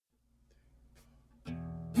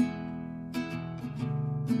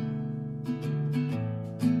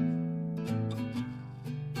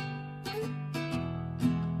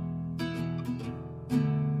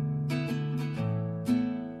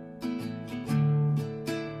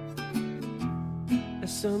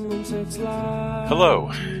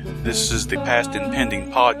Hello, this is the Past and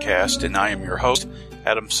Pending podcast, and I am your host,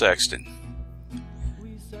 Adam Sexton.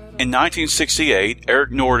 In 1968,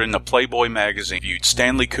 Eric Norden of Playboy magazine viewed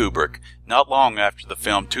Stanley Kubrick not long after the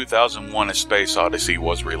film 2001: A Space Odyssey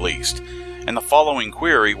was released, and the following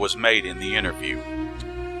query was made in the interview.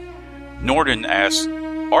 Norden asked,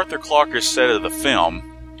 Arthur Clarke said of the film,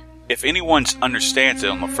 "If anyone understands it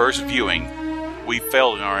on the first viewing, we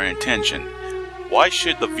failed in our intention. Why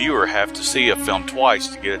should the viewer have to see a film twice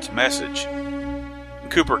to get its message?"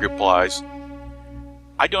 Kubrick replies,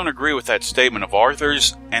 "I don't agree with that statement of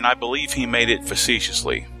Arthur's, and I believe he made it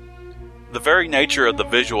facetiously. The very nature of the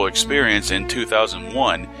visual experience in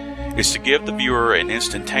 2001 is to give the viewer an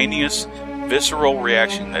instantaneous, visceral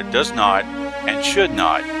reaction that does not, and should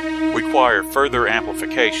not, require further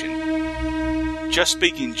amplification. Just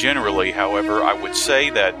speaking generally, however, I would say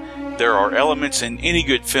that there are elements in any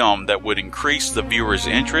good film that would increase the viewer's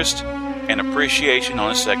interest and appreciation on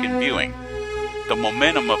a second viewing. The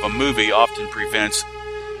momentum of a movie often prevents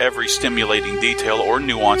every stimulating detail or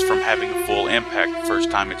nuance from having a full impact the first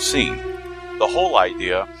time it's seen. The whole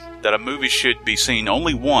idea that a movie should be seen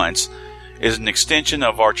only once is an extension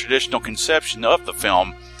of our traditional conception of the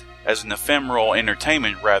film as an ephemeral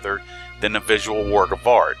entertainment rather than a visual work of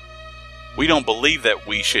art. We don't believe that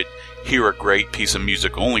we should hear a great piece of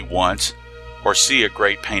music only once, or see a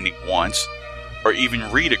great painting once, or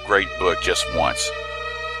even read a great book just once.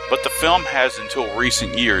 But the film has until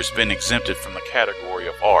recent years been exempted from the category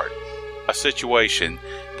of art, a situation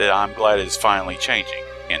that I'm glad is finally changing."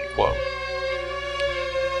 End quote.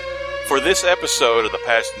 For this episode of the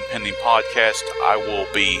Past and Pending podcast, I will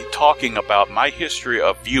be talking about my history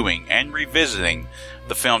of viewing and revisiting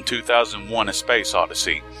the film 2001: A Space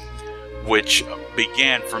Odyssey, which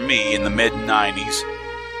began for me in the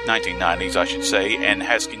mid-1990s I should say, and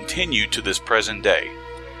has continued to this present day.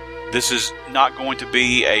 This is not going to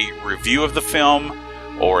be a review of the film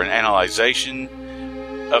or an analyzation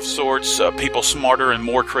of sorts. People smarter and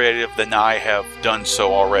more creative than I have done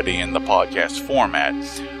so already in the podcast format.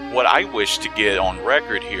 What I wish to get on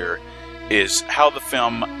record here is how the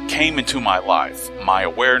film came into my life, my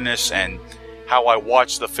awareness, and how I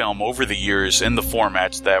watched the film over the years in the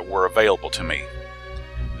formats that were available to me.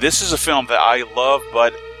 This is a film that I love,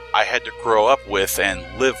 but I had to grow up with and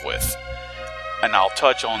live with. And I'll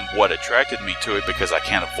touch on what attracted me to it because I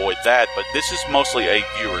can't avoid that, but this is mostly a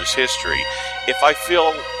viewer's history. If I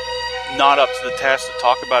feel not up to the task to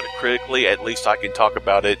talk about it critically, at least I can talk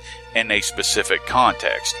about it in a specific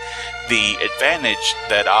context. The advantage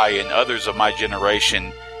that I and others of my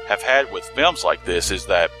generation have had with films like this is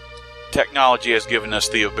that technology has given us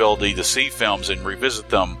the ability to see films and revisit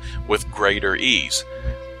them with greater ease.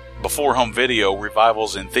 Before home video,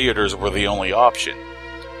 revivals in theaters were the only option.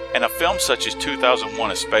 And a film such as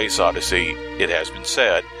 2001: A Space Odyssey, it has been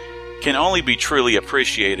said, can only be truly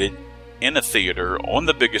appreciated in a theater on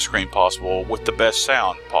the biggest screen possible with the best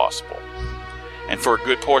sound possible. And for a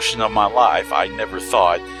good portion of my life, I never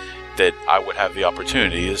thought that I would have the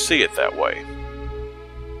opportunity to see it that way.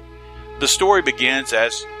 The story begins,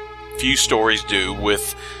 as few stories do,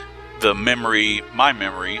 with my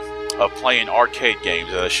memory of playing arcade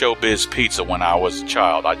games at a Showbiz Pizza when I was a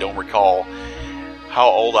child. I don't recall how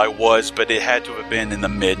old I was, but it had to have been in the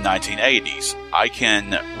mid-1980s. I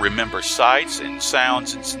can remember sights and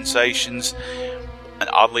sounds and sensations, and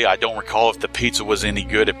oddly, I don't recall if the pizza was any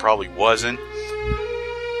good. It probably wasn't.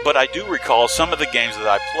 But I do recall some of the games that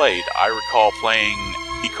I played. I recall playing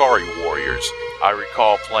Ikari Warriors. I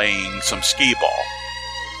recall playing some skee-ball.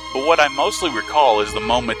 But what I mostly recall is the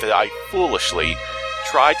moment that I foolishly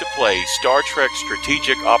tried to play Star Trek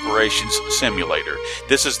Strategic Operations Simulator.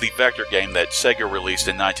 This is the vector game that Sega released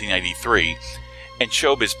in 1983, and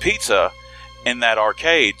Showbiz Pizza in that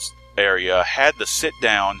arcades area had the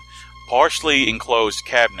sit-down, partially enclosed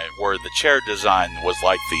cabinet where the chair design was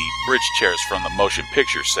like the bridge chairs from the motion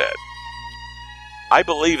picture set. I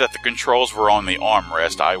believe that the controls were on the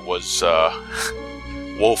armrest. I was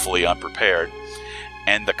woefully unprepared,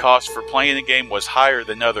 and the cost for playing the game was higher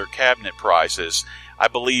than other cabinet prices. I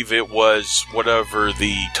believe it was whatever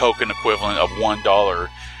the token equivalent of $1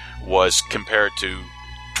 was compared to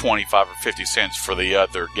 25 or 50 cents for the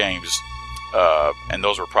other games, and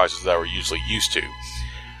those were prices that I were usually used to.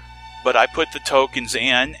 But I put the tokens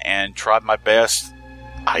in and tried my best.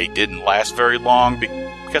 I didn't last very long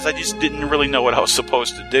because I just didn't really know what I was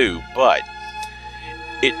supposed to do, but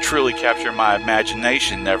it truly captured my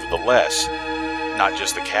imagination nevertheless. Not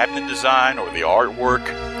just the cabinet design or the artwork,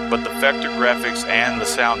 but the vector graphics and the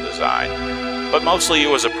sound design. But mostly it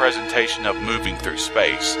was a presentation of moving through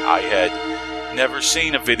space. I had never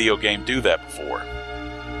seen a video game do that before.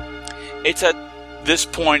 It's at this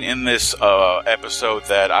point in this episode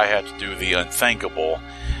that I have to do the unthinkable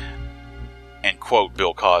and quote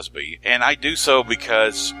Bill Cosby. And I do so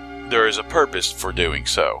because there is a purpose for doing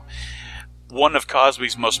so. One of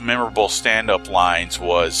Cosby's most memorable stand-up lines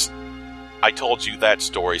was, "I told you that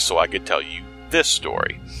story so I could tell you this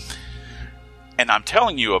story." And I'm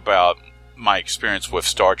telling you about my experience with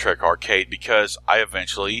Star Trek Arcade because I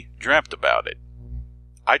eventually dreamt about it.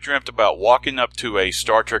 I dreamt about walking up to a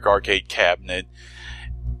Star Trek Arcade cabinet,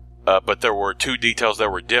 but there were two details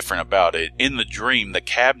that were different about it. In the dream, the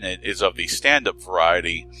cabinet is of the stand-up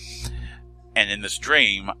variety, and in this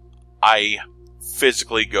dream, I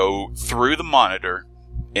physically go through the monitor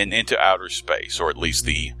and into outer space, or at least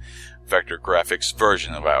the vector graphics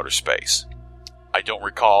version of outer space. I don't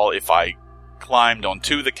recall if I climbed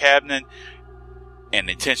onto the cabinet and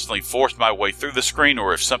intentionally forced my way through the screen,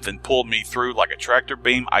 or if something pulled me through like a tractor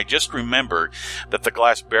beam. I just remember that the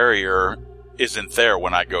glass barrier isn't there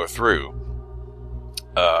when I go through.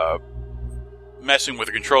 Messing with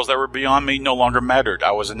the controls that were beyond me no longer mattered.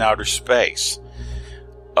 I was in outer space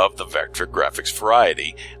of the vector graphics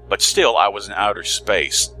variety, but still I was in outer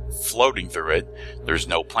space, floating through it. There's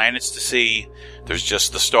no planets to see. There's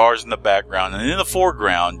just the stars in the background, and in the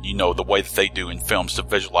foreground, you know, the way that they do in films to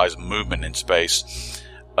visualize movement in space,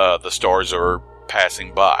 the stars are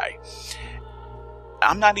passing by.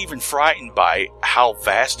 I'm not even frightened by how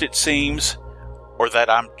vast it seems, or that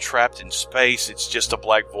I'm trapped in space. It's just a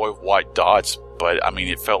black void of white dots, but I mean,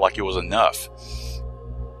 it felt like it was enough.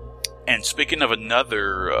 And speaking of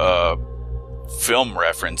another film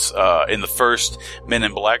reference, in the first Men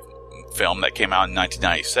in Black film that came out in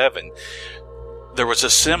 1997, there was a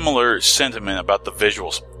similar sentiment about the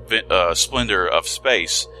visual splendor of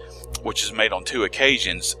space, which is made on two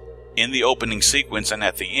occasions, in the opening sequence and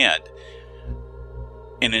at the end.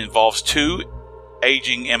 And it involves two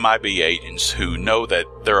aging MIB agents who know that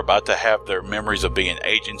they're about to have their memories of being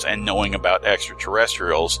agents and knowing about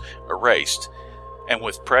extraterrestrials erased. And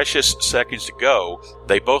with precious seconds to go,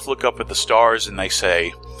 they both look up at the stars and they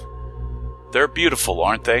say, "They're beautiful,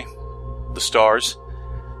 aren't they? The stars."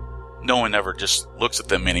 No one ever just looks at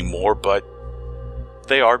them anymore, but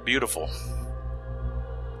they are beautiful.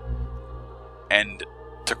 And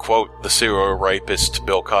to quote the serial rapist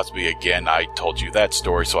Bill Cosby again, I told you that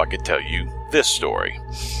story so I could tell you this story.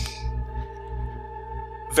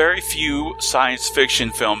 Very few science fiction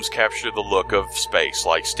films capture the look of space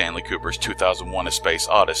like Stanley Kubrick's 2001: A Space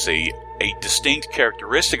Odyssey. A distinct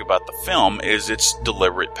characteristic about the film is its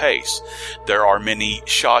deliberate pace. There are many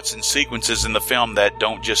shots and sequences in the film that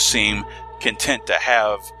don't just seem content to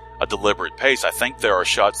have a deliberate pace. I think there are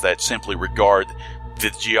shots that simply regard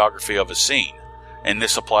the geography of a scene. And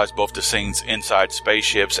this applies both to scenes inside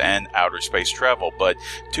spaceships and outer space travel. But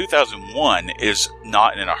 2001 is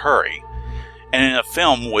not in a hurry. And in a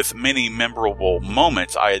film with many memorable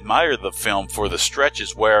moments, I admire the film for the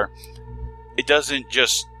stretches where it doesn't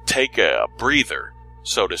just take a breather,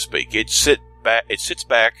 so to speak. It sits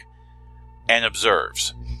back and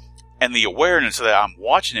observes. And the awareness that I'm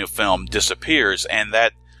watching a film disappears, and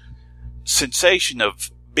that sensation of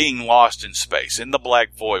being lost in space, in the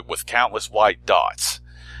black void with countless white dots.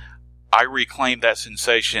 I reclaim that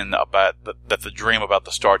sensation that the dream about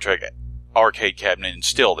the Star Trek arcade cabinet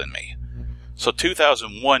instilled in me. So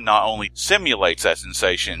 2001 not only simulates that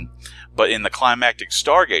sensation, but in the climactic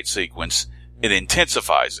Stargate sequence, it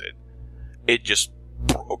intensifies it. It just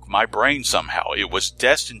broke my brain somehow. It was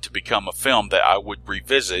destined to become a film that I would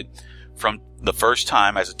revisit from the first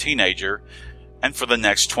time as a teenager and for the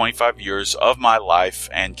next 25 years of my life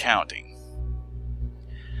and counting.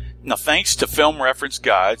 Now, thanks to film reference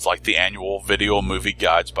guides like the annual Video Movie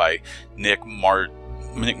Guides by Nick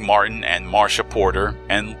Martin and Marcia Porter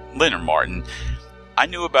and Leonard Martin, I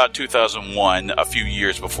knew about 2001 a few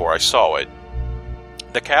years before I saw it.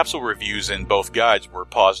 The capsule reviews in both guides were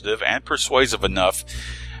positive and persuasive enough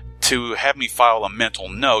to have me file a mental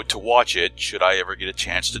note to watch it should I ever get a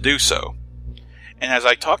chance to do so. And as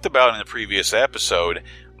I talked about in the previous episode,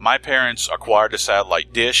 my parents acquired a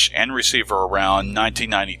satellite dish and receiver around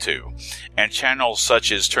 1992, and channels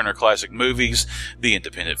such as Turner Classic Movies, the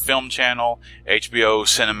Independent Film Channel, HBO,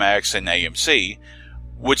 Cinemax, and AMC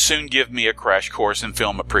would soon give me a crash course in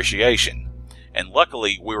film appreciation. And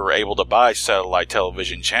luckily, we were able to buy satellite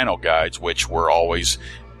television channel guides, which were always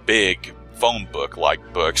big phone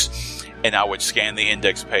book-like books, and I would scan the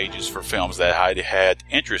index pages for films that I had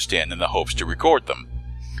interest in the hopes to record them.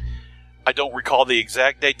 I don't recall the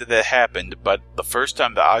exact date that happened, but the first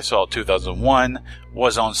time that I saw 2001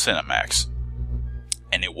 was on Cinemax.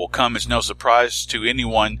 And it will come as no surprise to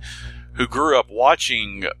anyone who grew up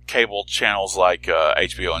watching cable channels like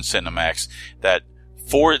HBO and Cinemax, that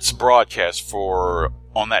for its broadcast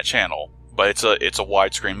on that channel, but it's a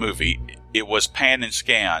widescreen movie, it was pan and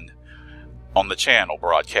scanned on the channel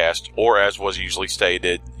broadcast, or as was usually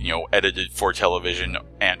stated, edited for television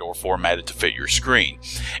and or formatted to fit your screen.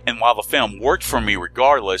 And while the film worked for me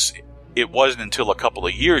regardless, it wasn't until a couple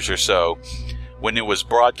of years or so, when it was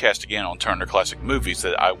broadcast again on Turner Classic Movies,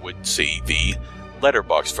 that I would see the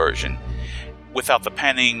letterbox version. Without the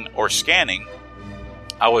panning or scanning,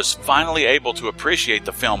 I was finally able to appreciate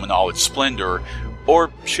the film in all its splendor,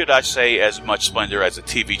 or should I say as much splendor as a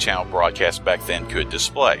TV channel broadcast back then could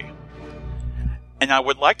display. And I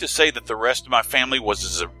would like to say that the rest of my family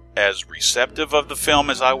was as receptive of the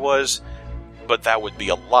film as I was, but that would be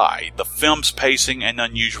a lie. The film's pacing and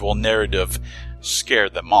unusual narrative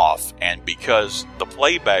scared them off, and because the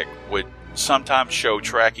playback would sometimes show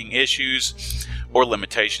tracking issues or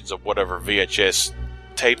limitations of whatever VHS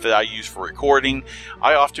tape that I use for recording,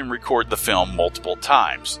 I often record the film multiple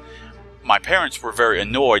times. My parents were very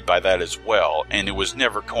annoyed by that as well, and it was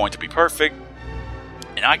never going to be perfect,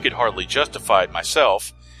 and I could hardly justify it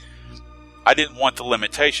myself. I didn't want the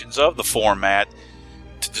limitations of the format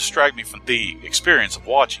to distract me from the experience of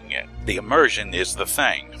watching it. The immersion is the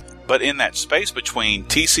thing. But in that space between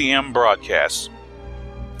TCM broadcasts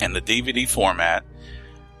and the DVD format,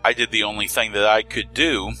 I did the only thing that I could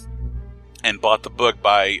do and bought the book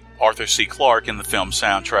by Arthur C. Clarke and the film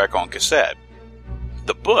soundtrack on cassette.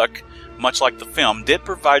 The book, much like the film, did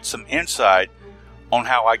provide some insight on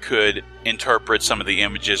how I could interpret some of the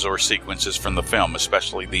images or sequences from the film,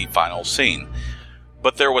 especially the final scene.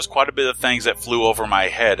 But there was quite a bit of things that flew over my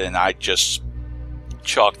head, and I just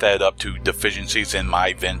chalked that up to deficiencies in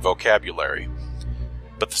my then vocabulary.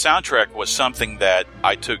 But the soundtrack was something that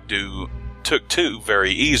I took to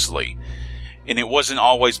very easily, and it wasn't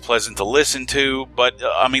always pleasant to listen to, but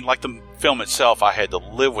like the film itself, I had to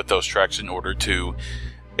live with those tracks in order to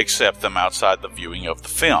accept them outside the viewing of the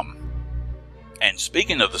film. And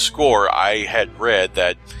speaking of the score, I had read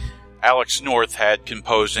that Alex North had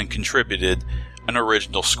composed and contributed an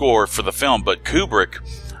original score for the film, but Kubrick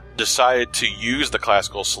decided to use the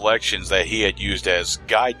classical selections that he had used as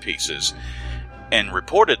guide pieces. And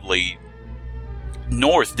reportedly,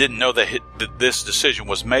 North didn't know that this decision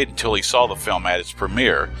was made until he saw the film at its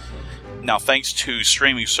premiere. Now, thanks to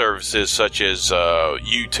streaming services such as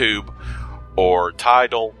YouTube or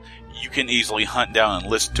Tidal, you can easily hunt down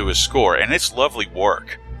and listen to his score, and it's lovely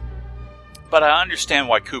work. But I understand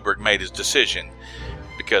why Kubrick made his decision,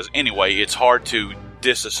 because anyway, it's hard to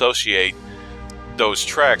disassociate those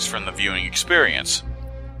tracks from the viewing experience.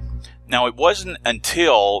 Now, it wasn't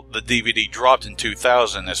until the DVD dropped in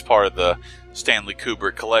 2000 as part of the Stanley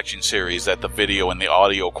Kubrick Collection series that the video and the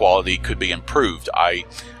audio quality could be improved. I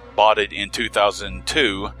bought it in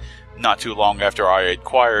 2002, not too long after I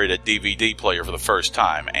acquired a DVD player for the first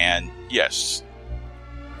time, and yes,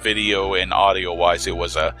 video and audio-wise, it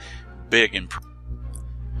was a big improvement.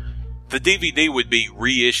 The DVD would be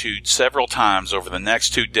reissued several times over the next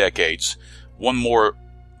 2 decades, on more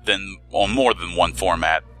than one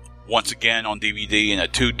format. Once again on DVD in a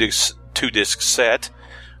two-disc set,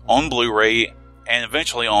 on Blu-ray, and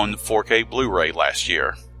eventually on 4K Blu-ray last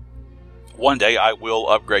year. One day I will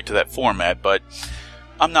upgrade to that format, but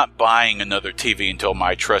I'm not buying another TV until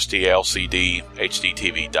my trusty LCD HD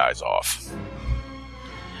TV dies off.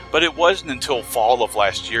 But it wasn't until fall of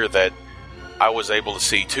last year that I was able to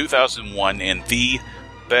see 2001 in the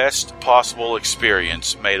best possible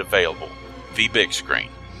experience made available, the big screen.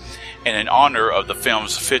 And in honor of the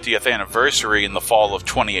film's 50th anniversary in the fall of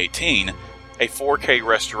 2018, a 4K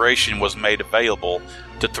restoration was made available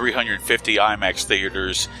to 350 IMAX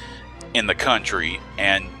theaters in the country,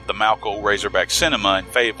 and the Malco Razorback Cinema in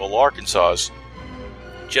Fayetteville, Arkansas,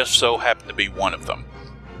 just so happened to be one of them.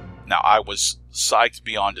 Now, I was psyched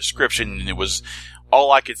beyond description, and it was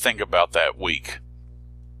all I could think about that week.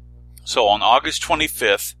 So on August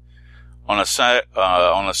 25th, on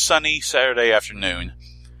a sunny Saturday afternoon,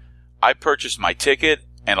 I purchased my ticket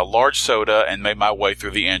and a large soda and made my way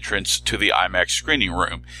through the entrance to the IMAX screening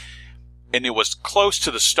room. And it was close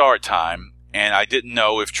to the start time, and I didn't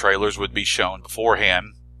know if trailers would be shown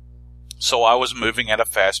beforehand, so I was moving at a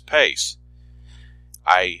fast pace.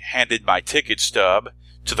 I handed my ticket stub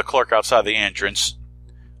to the clerk outside the entrance,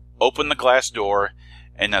 opened the glass door,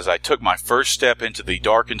 and as I took my first step into the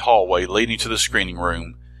darkened hallway leading to the screening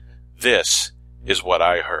room, this is what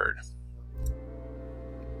I heard.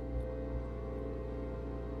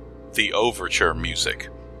 The overture music.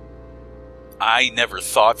 I never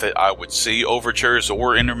thought that I would see overtures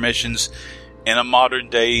or intermissions in a modern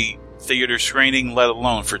day theater screening, let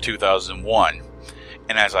alone for 2001.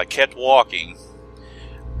 And as I kept walking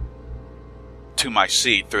to my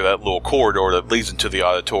seat through that little corridor that leads into the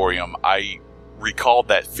auditorium, I recalled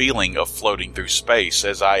that feeling of floating through space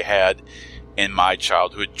as I had in my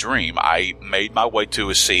childhood dream. I made my way to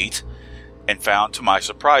a seat and found to my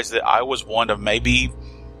surprise that I was one of maybe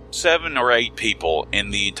 7 or 8 people in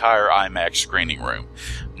the entire IMAX screening room.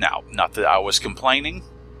 Now, not that I was complaining.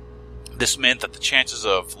 This meant that the chances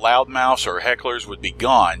of loudmouths or hecklers would be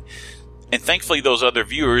gone, and thankfully those other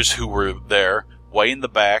viewers who were there, way in the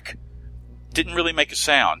back, didn't really make a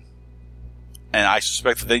sound. And I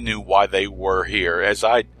suspect that they knew why they were here, as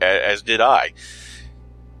did I.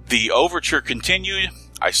 The overture continued,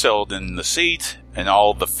 I settled in the seat, and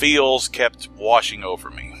all the feels kept washing over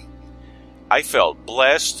me. I felt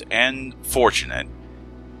blessed and fortunate.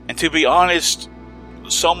 And to be honest,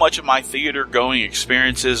 so much of my theater-going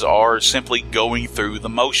experiences are simply going through the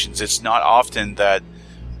motions. It's not often that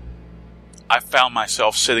I found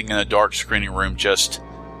myself sitting in a dark screening room just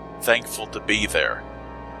thankful to be there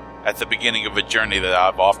at the beginning of a journey that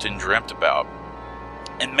I've often dreamt about.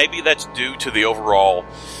 And maybe that's due to the overall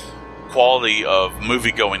quality of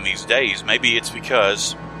movie-going these days. Maybe it's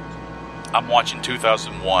because I'm watching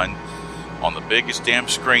 2001 on the biggest damn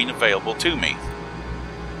screen available to me.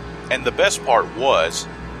 And the best part was,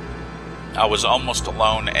 I was almost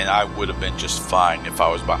alone, and I would have been just fine if I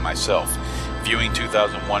was by myself. Viewing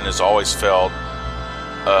 2001 has always felt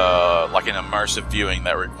like an immersive viewing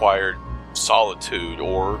that required solitude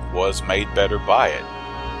or was made better by it.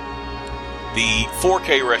 The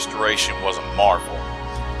 4K restoration was a marvel.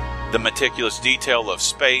 The meticulous detail of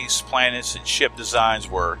space, planets, and ship designs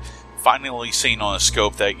were finally seen on a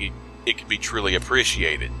scope that it could be truly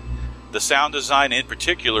appreciated. The sound design in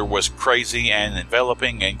particular was crazy and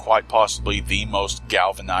enveloping, and quite possibly the most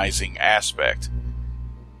galvanizing aspect.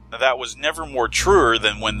 Now, that was never more truer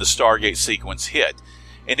than when the Stargate sequence hit,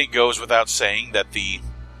 and it goes without saying that the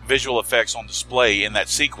visual effects on display in that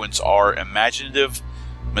sequence are imaginative,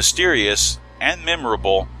 mysterious, and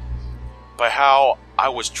memorable. But how I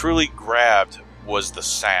was truly grabbed was the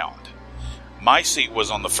sound. My seat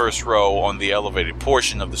was on the first row on the elevated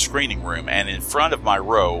portion of the screening room, and in front of my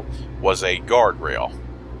row was a guardrail.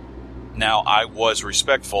 Now, I was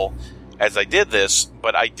respectful as I did this,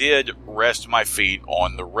 but I did rest my feet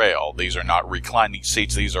on the rail. These are not reclining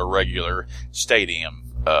seats, these are regular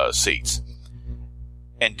stadium seats.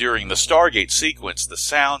 And during the Stargate sequence, the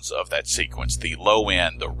sounds of that sequence, the low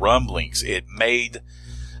end, the rumblings, it made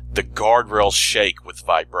the guardrail shake with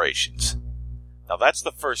vibrations. Now, that's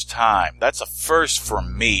the first time. That's a first for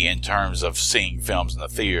me in terms of seeing films in the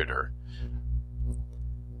theater.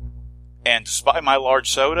 And despite my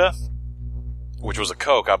large soda, which was a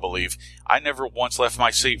Coke, I believe, I never once left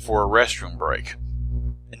my seat for a restroom break.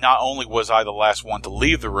 And not only was I the last one to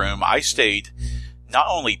leave the room, I stayed not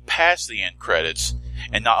only past the end credits,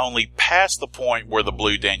 and not only past the point where the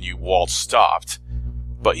Blue Danube waltz stopped,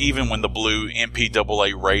 but even when the blue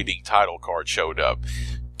MPAA rating title card showed up.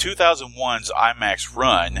 2001's IMAX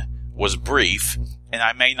run was brief, and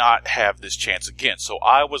I may not have this chance again, so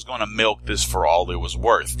I was going to milk this for all it was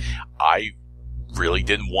worth. I really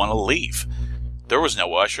didn't want to leave. There was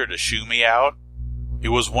no usher to shoo me out. It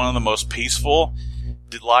was one of the most peaceful,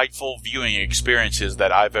 delightful viewing experiences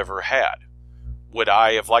that I've ever had. Would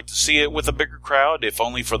I have liked to see it with a bigger crowd, if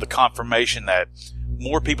only for the confirmation that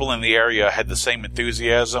more people in the area had the same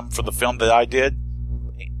enthusiasm for the film that I did?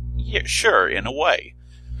 Yeah, sure, in a way.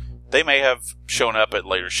 They may have shown up at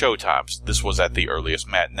later showtimes. This was at the earliest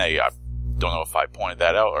matinee. I don't know if I pointed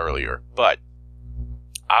that out earlier, but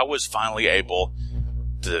I was finally able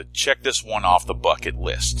to check this one off the bucket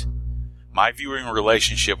list. My viewing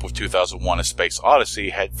relationship with 2001: A Space Odyssey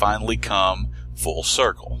had finally come full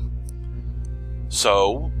circle.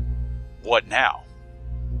 So, what now?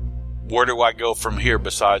 Where do I go from here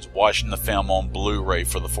besides watching the film on Blu-ray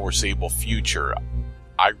for the foreseeable future?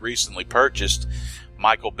 I recently purchased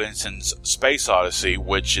Michael Benson's Space Odyssey,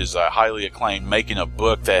 which is a highly acclaimed making-of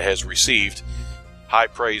book that has received high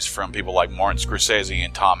praise from people like Martin Scorsese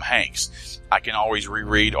and Tom Hanks. I can always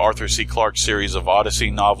reread Arthur C. Clarke's series of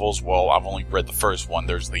Odyssey novels. Well, I've only read the first one.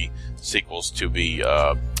 There's the sequels to be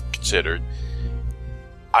considered.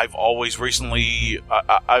 I've also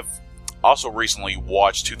recently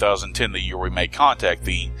watched 2010, The Year We Made Contact,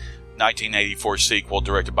 the 1984 sequel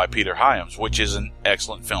directed by Peter Hyams, which is an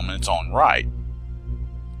excellent film in its own right.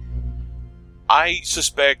 I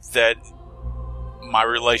suspect that my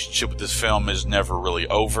relationship with this film is never really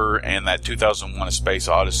over, and that 2001: A Space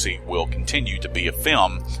Odyssey will continue to be a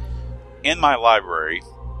film in my library,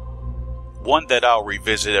 one that I'll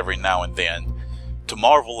revisit every now and then to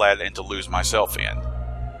marvel at and to lose myself in,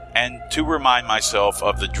 and to remind myself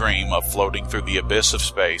of the dream of floating through the abyss of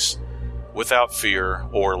space without fear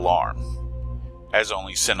or alarm, as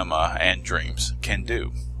only cinema and dreams can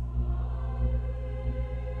do.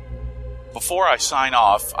 Before I sign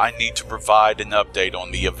off, I need to provide an update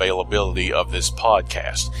on the availability of this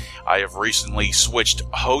podcast. I have recently switched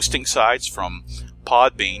hosting sites from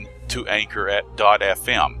Podbean to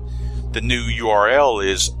Anchor.fm. The new URL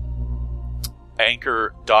is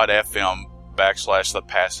Anchor.fm/The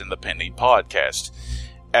Past and the Pending Podcast.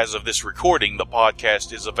 As of this recording, the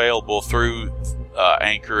podcast is available through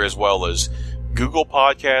Anchor as well as Google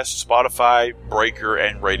Podcasts, Spotify, Breaker,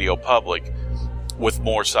 and Radio Public, with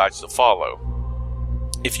more sites to follow.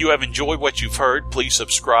 If you have enjoyed what you've heard, please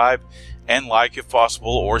subscribe and like if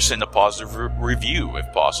possible, or send a positive review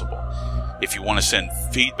if possible. If you want to send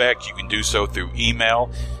feedback, you can do so through email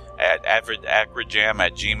at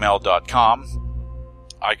avidacridjam@gmail.com.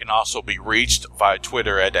 I can also be reached via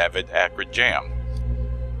Twitter at avidacridjam.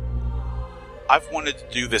 I've wanted to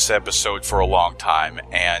do this episode for a long time,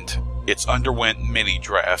 and it's underwent many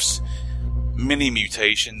drafts, many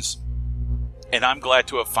mutations, and I'm glad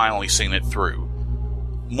to have finally seen it through.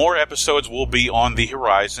 More episodes will be on the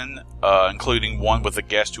horizon, including one with a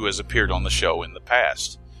guest who has appeared on the show in the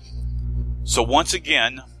past. So once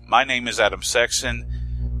again, my name is Adam Sexton,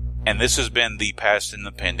 and this has been the Past and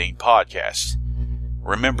the Pending Podcast.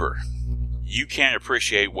 Remember, you can't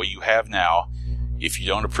appreciate what you have now if you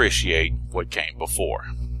don't appreciate what came before.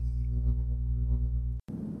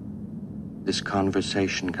 This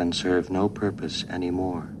conversation can serve no purpose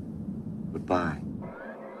anymore. Goodbye.